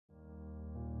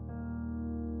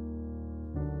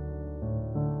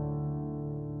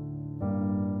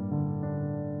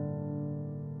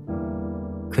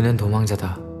그는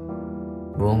도망자다.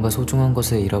 무언가 소중한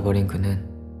것을 잃어버린 그는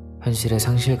현실의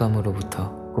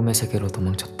상실감으로부터 꿈의 세계로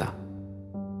도망쳤다.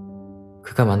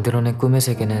 그가 만들어낸 꿈의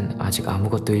세계는 아직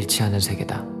아무것도 잃지 않은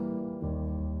세계다.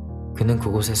 그는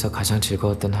그곳에서 가장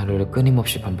즐거웠던 하루를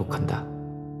끊임없이 반복한다.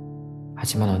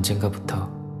 하지만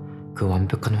언젠가부터 그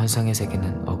완벽한 환상의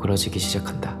세계는 어그러지기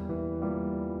시작한다.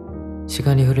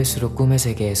 시간이 흐를수록 꿈의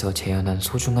세계에서 재현한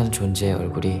소중한 존재의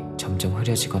얼굴이 점점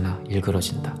흐려지거나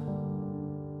일그러진다.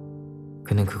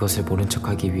 그는 그것을 모른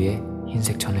척하기 위해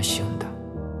흰색 천을 씌운다.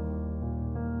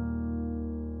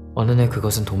 어느 날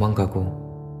그것은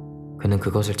도망가고 그는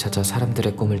그것을 찾아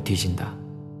사람들의 꿈을 뒤진다.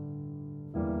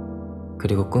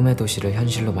 그리고 꿈의 도시를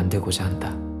현실로 만들고자 한다.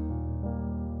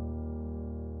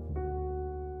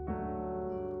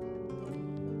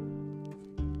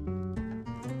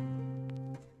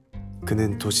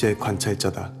 그는 도시의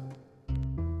관찰자다.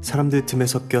 사람들 틈에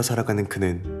섞여 살아가는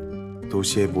그는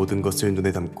도시의 모든 것을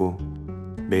눈에 담고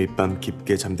매일 밤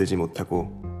깊게 잠들지 못하고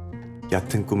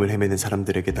얕은 꿈을 헤매는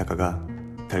사람들에게 다가가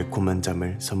달콤한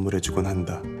잠을 선물해주곤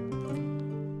한다.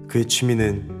 그의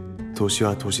취미는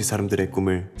도시와 도시 사람들의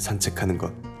꿈을 산책하는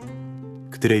것,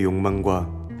 그들의 욕망과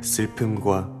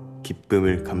슬픔과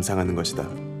기쁨을 감상하는 것이다.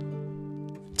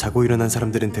 자고 일어난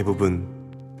사람들은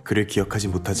대부분 그를 기억하지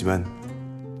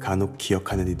못하지만 간혹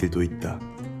기억하는 이들도 있다.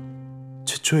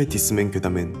 최초의 디스맨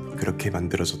괴담은 그렇게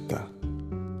만들어졌다.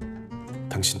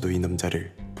 당신도 이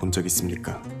남자를 본 적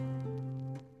있습니까?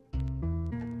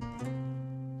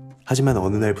 하지만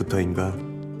어느 날부터인가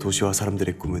도시와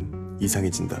사람들의 꿈은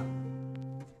이상해진다.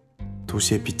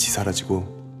 도시의 빛이 사라지고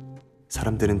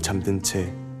사람들은 잠든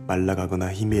채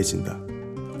말라가거나 희미해진다.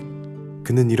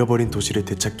 그는 잃어버린 도시를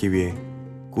되찾기 위해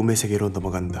꿈의 세계로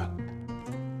넘어간다.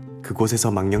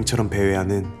 그곳에서 망령처럼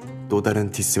배회하는 또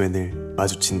다른 디스맨을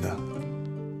마주친다.